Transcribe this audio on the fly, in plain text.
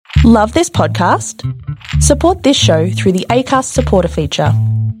Love this podcast? Support this show through the Acast supporter feature.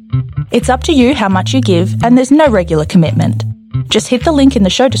 It's up to you how much you give and there's no regular commitment. Just hit the link in the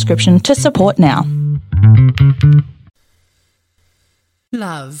show description to support now.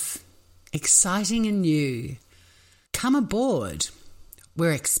 Love. Exciting and new. Come aboard.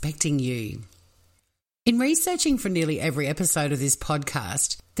 We're expecting you. In researching for nearly every episode of this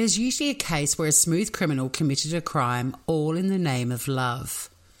podcast, there's usually a case where a smooth criminal committed a crime all in the name of love.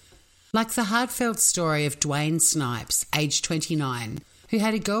 Like the heartfelt story of Dwayne Snipes, aged 29, who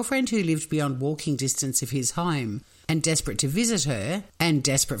had a girlfriend who lived beyond walking distance of his home, and desperate to visit her, and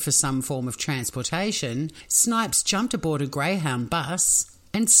desperate for some form of transportation, Snipes jumped aboard a Greyhound bus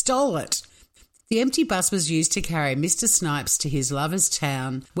and stole it. The empty bus was used to carry Mr. Snipes to his lover's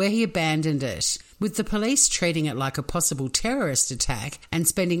town, where he abandoned it, with the police treating it like a possible terrorist attack and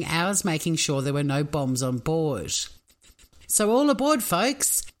spending hours making sure there were no bombs on board. So all aboard,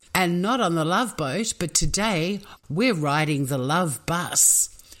 folks! And not on the Love Boat, but today we're riding the Love Bus.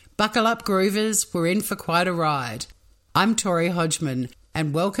 Buckle up, groovers, we're in for quite a ride. I'm Tori Hodgman,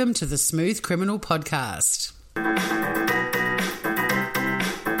 and welcome to the Smooth Criminal Podcast.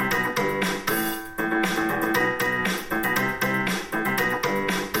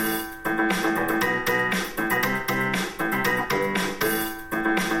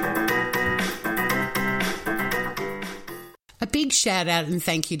 A big shout out and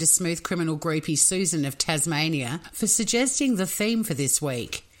thank you to Smooth Criminal groupie Susan of Tasmania for suggesting the theme for this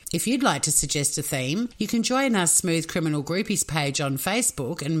week. If you'd like to suggest a theme, you can join our Smooth Criminal Groupies page on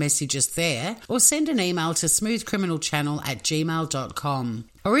Facebook and message us there, or send an email to smoothcriminalchannel@gmail.com.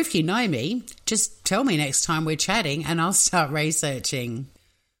 Or if you know me, just tell me next time we're chatting and I'll start researching.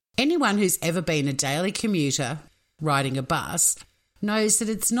 Anyone who's ever been a daily commuter, riding a bus, knows that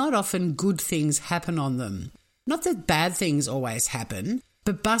it's not often good things happen on them. Not that bad things always happen,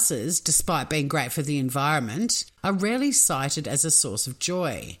 but buses, despite being great for the environment, are rarely cited as a source of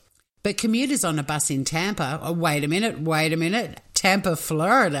joy. But commuters on a bus in Tampa, wait a minute, Tampa,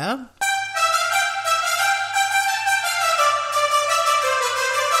 Florida,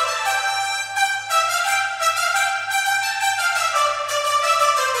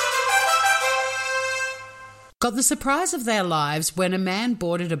 got the surprise of their lives when a man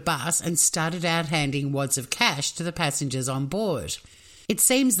boarded a bus and started out handing wads of cash to the passengers on board. It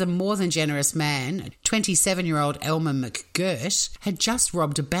seems the more than generous man, 27-year-old Elmer McGirt, had just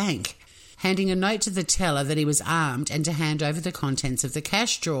robbed a bank, handing a note to the teller that he was armed and to hand over the contents of the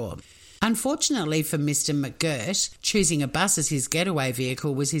cash drawer. Unfortunately for Mr. McGirt, choosing a bus as his getaway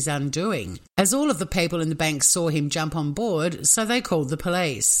vehicle was his undoing, as all of the people in the bank saw him jump on board, so they called the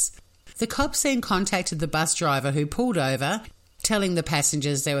police. The cops then contacted the bus driver who pulled over, telling the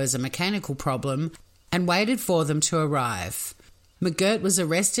passengers there was a mechanical problem, and waited for them to arrive. McGirt was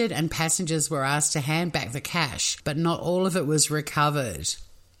arrested and passengers were asked to hand back the cash, but not all of it was recovered.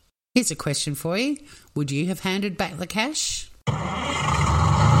 Here's a question for you. Would you have handed back the cash?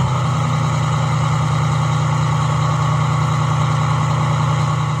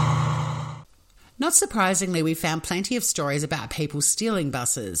 Not surprisingly, we found plenty of stories about people stealing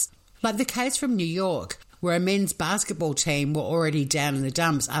buses. Like the case from New York, where a men's basketball team were already down in the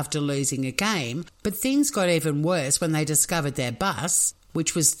dumps after losing a game, but things got even worse when they discovered their bus,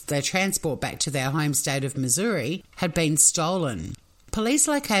 which was their transport back to their home state of Missouri, had been stolen. Police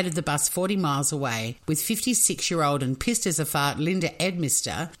located the bus 40 miles away, with 56-year-old and pissed as a fart Linda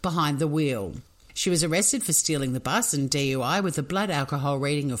Edmister behind the wheel. She was arrested for stealing the bus and DUI with a blood alcohol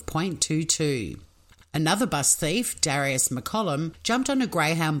reading of .22. Another bus thief, Darius McCollum, jumped on a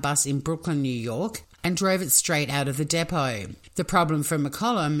Greyhound bus in Brooklyn, New York, and drove it straight out of the depot. The problem for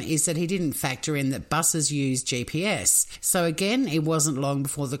McCollum is that he didn't factor in that buses use GPS, so again, it wasn't long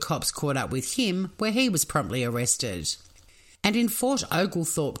before the cops caught up with him, where he was promptly arrested. And in Fort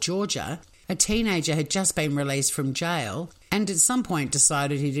Oglethorpe, Georgia, a teenager had just been released from jail and at some point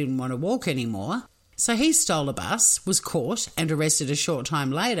decided he didn't want to walk anymore, so he stole a bus, was caught and arrested a short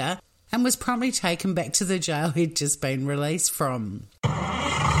time later, and was promptly taken back to the jail he'd just been released from.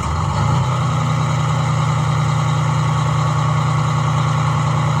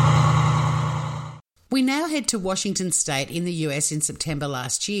 We now head to Washington State in the US in September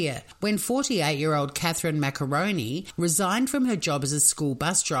last year, when 48-year-old Catherine Macaroni resigned from her job as a school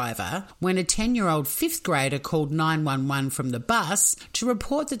bus driver when a 10-year-old fifth grader called 911 from the bus to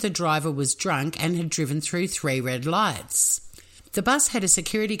report that the driver was drunk and had driven through 3 red lights. The bus had a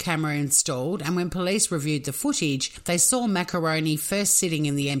security camera installed, and when police reviewed the footage, they saw Macaroni first sitting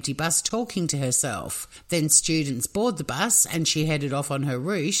in the empty bus talking to herself. Then students board the bus and she headed off on her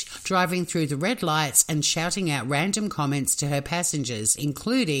route, driving through the red lights and shouting out random comments to her passengers,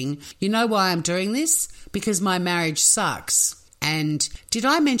 including, "You know why I'm doing this? Because my marriage sucks." And, "Did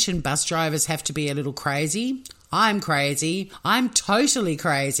I mention bus drivers have to be a little crazy? I'm crazy. I'm totally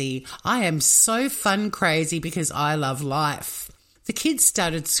crazy. I am so fun crazy because I love life." The kids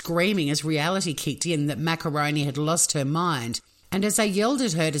started screaming as reality kicked in that Macaroni had lost her mind, and as they yelled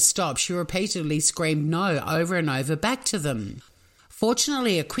at her to stop, she repeatedly screamed no over and over back to them.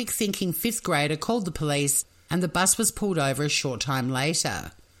 Fortunately, a quick-thinking fifth grader called the police and the bus was pulled over a short time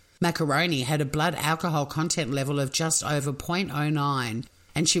later. Macaroni had a blood alcohol content level of just over 0.09,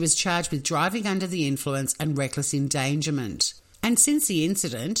 and she was charged with driving under the influence and reckless endangerment. And since the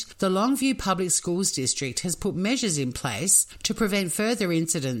incident, the Longview Public Schools District has put measures in place to prevent further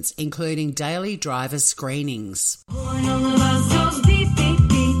incidents, including daily driver screenings. Horn on the bus goes beep, beep,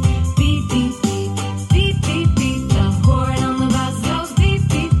 beep, beep, beep, beep, beep, beep, beep. The horn on the bus goes beep,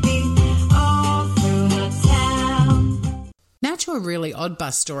 beep, beep, all through the town. Now to a really odd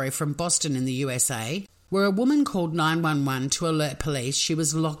bus story from Boston in the USA, where a woman called 911 to alert police she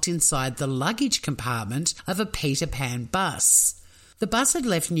was locked inside the luggage compartment of a Peter Pan bus. The bus had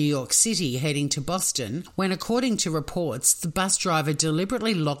left New York City heading to Boston when, according to reports, the bus driver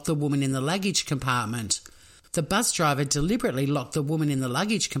deliberately locked the woman in the luggage compartment. The bus driver deliberately locked the woman in the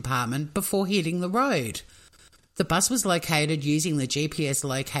luggage compartment before hitting the road. The bus was located using the GPS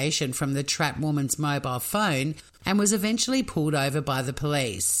location from the trapped woman's mobile phone and was eventually pulled over by the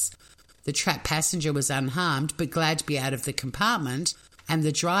police. The trapped passenger was unharmed but glad to be out of the compartment, and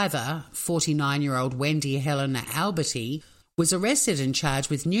the driver, 49-year-old Wendy Helena Alberti, was arrested and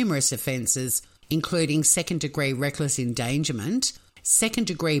charged with numerous offences, including second-degree reckless endangerment,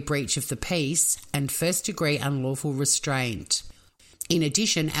 second-degree breach of the peace, and first-degree unlawful restraint. In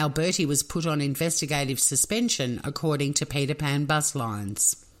addition, Alberti was put on investigative suspension, according to Peter Pan Bus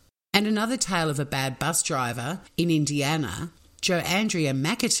Lines. And another tale of a bad bus driver, in Indiana, Joandrea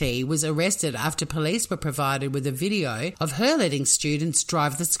McAtee was arrested after police were provided with a video of her letting students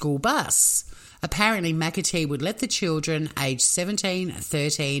drive the school bus. Apparently, McAtee would let the children aged 17,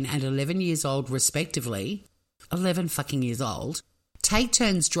 13 and 11 years old respectively, 11 fucking years old, take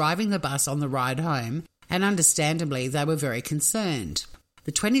turns driving the bus on the ride home, and understandably they were very concerned.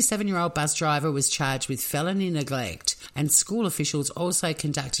 The 27-year-old bus driver was charged with felony neglect, and school officials also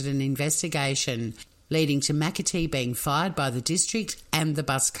conducted an investigation, leading to McAtee being fired by the district and the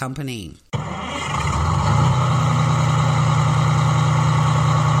bus company.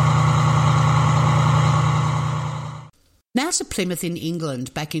 Now to Plymouth in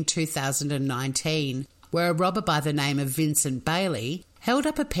England back in 2019, where a robber by the name of Vincent Bailey held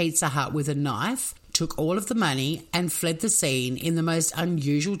up a Pizza Hut with a knife, took all of the money and fled the scene in the most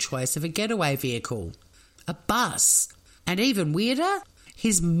unusual choice of a getaway vehicle, a bus. And even weirder,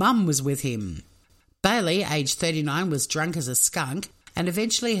 his mum was with him. Bailey, aged 39, was drunk as a skunk, and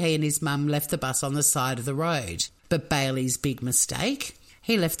eventually he and his mum left the bus on the side of the road. But Bailey's big mistake?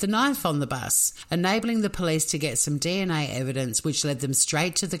 He left the knife on the bus, enabling the police to get some DNA evidence which led them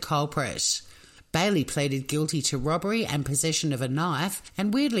straight to the culprit. Bailey pleaded guilty to robbery and possession of a knife,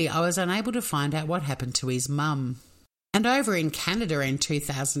 and weirdly I was unable to find out what happened to his mum. And over in Canada in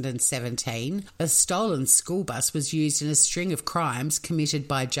 2017, a stolen school bus was used in a string of crimes committed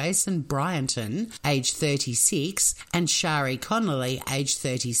by Jason Bryanton, aged 36, and Shari Connolly, aged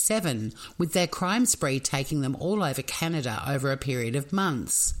 37, with their crime spree taking them all over Canada over a period of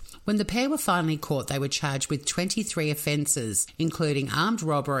months. When the pair were finally caught, they were charged with 23 offences, including armed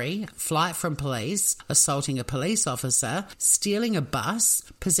robbery, flight from police, assaulting a police officer, stealing a bus,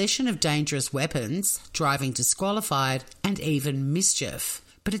 possession of dangerous weapons, driving disqualified, and even mischief.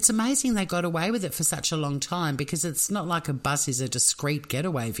 But it's amazing they got away with it for such a long time, because it's not like a bus is a discreet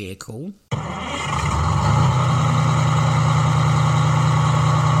getaway vehicle.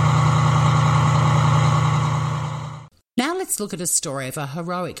 Now let's look at a story of a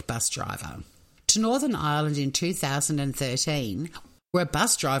heroic bus driver. To Northern Ireland in 2013, where a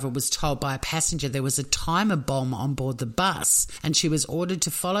bus driver was told by a passenger there was a timer bomb on board the bus and she was ordered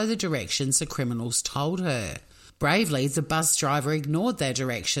to follow the directions the criminals told her. Bravely, the bus driver ignored their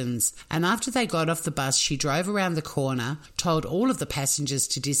directions, and after they got off the bus, she drove around the corner, told all of the passengers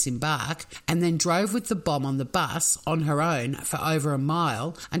to disembark, and then drove with the bomb on the bus on her own for over a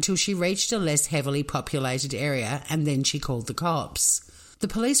mile until she reached a less heavily populated area, and then she called the cops. The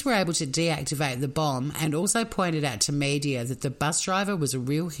police were able to deactivate the bomb and also pointed out to media that the bus driver was a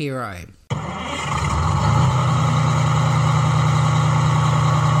real hero.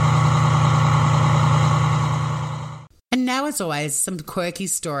 Now, as always, some quirky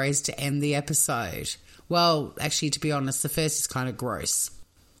stories to end the episode. Well, actually, to be honest, the first is kind of gross.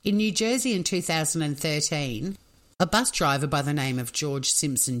 In New Jersey in 2013, a bus driver by the name of George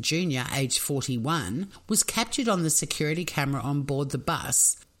Simpson Jr., aged 41, was captured on the security camera on board the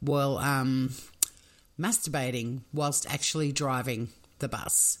bus while masturbating whilst actually driving the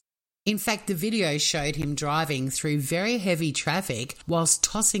bus. In fact, the video showed him driving through very heavy traffic whilst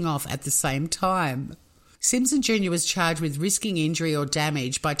tossing off at the same time. Simpson Jr. was charged with risking injury or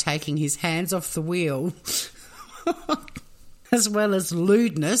damage by taking his hands off the wheel, as well as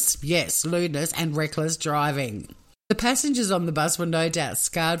lewdness, and reckless driving. The passengers on the bus were no doubt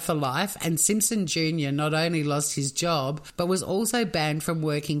scarred for life, and Simpson Jr. not only lost his job, but was also banned from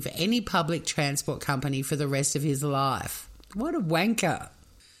working for any public transport company for the rest of his life. What a wanker.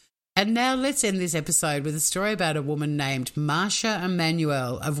 And now let's end this episode with a story about a woman named Marsha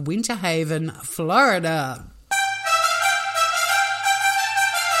Emanuel of Winter Haven, Florida.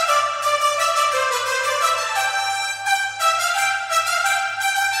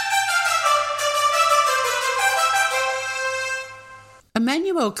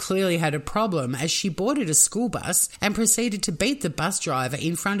 Emanuel clearly had a problem as she boarded a school bus and proceeded to beat the bus driver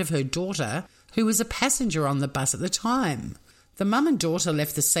in front of her daughter, who was a passenger on the bus at the time. The mum and daughter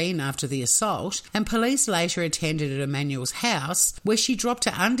left the scene after the assault, and police later attended at Emanuel's house, where she dropped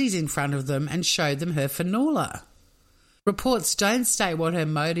her undies in front of them and showed them her fannula. Reports don't state what her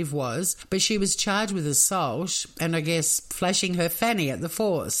motive was, but she was charged with assault and, I guess, flashing her fanny at the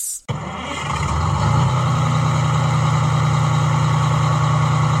force.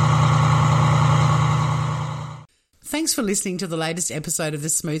 Thanks for listening to the latest episode of the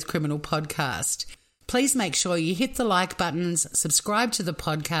Smooth Criminal podcast. Please make sure you hit the like buttons, subscribe to the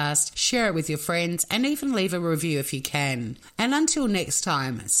podcast, share it with your friends, and even leave a review if you can. And until next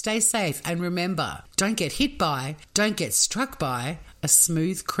time, stay safe and remember, don't get hit by, don't get struck by a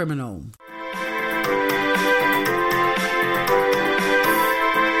smooth criminal.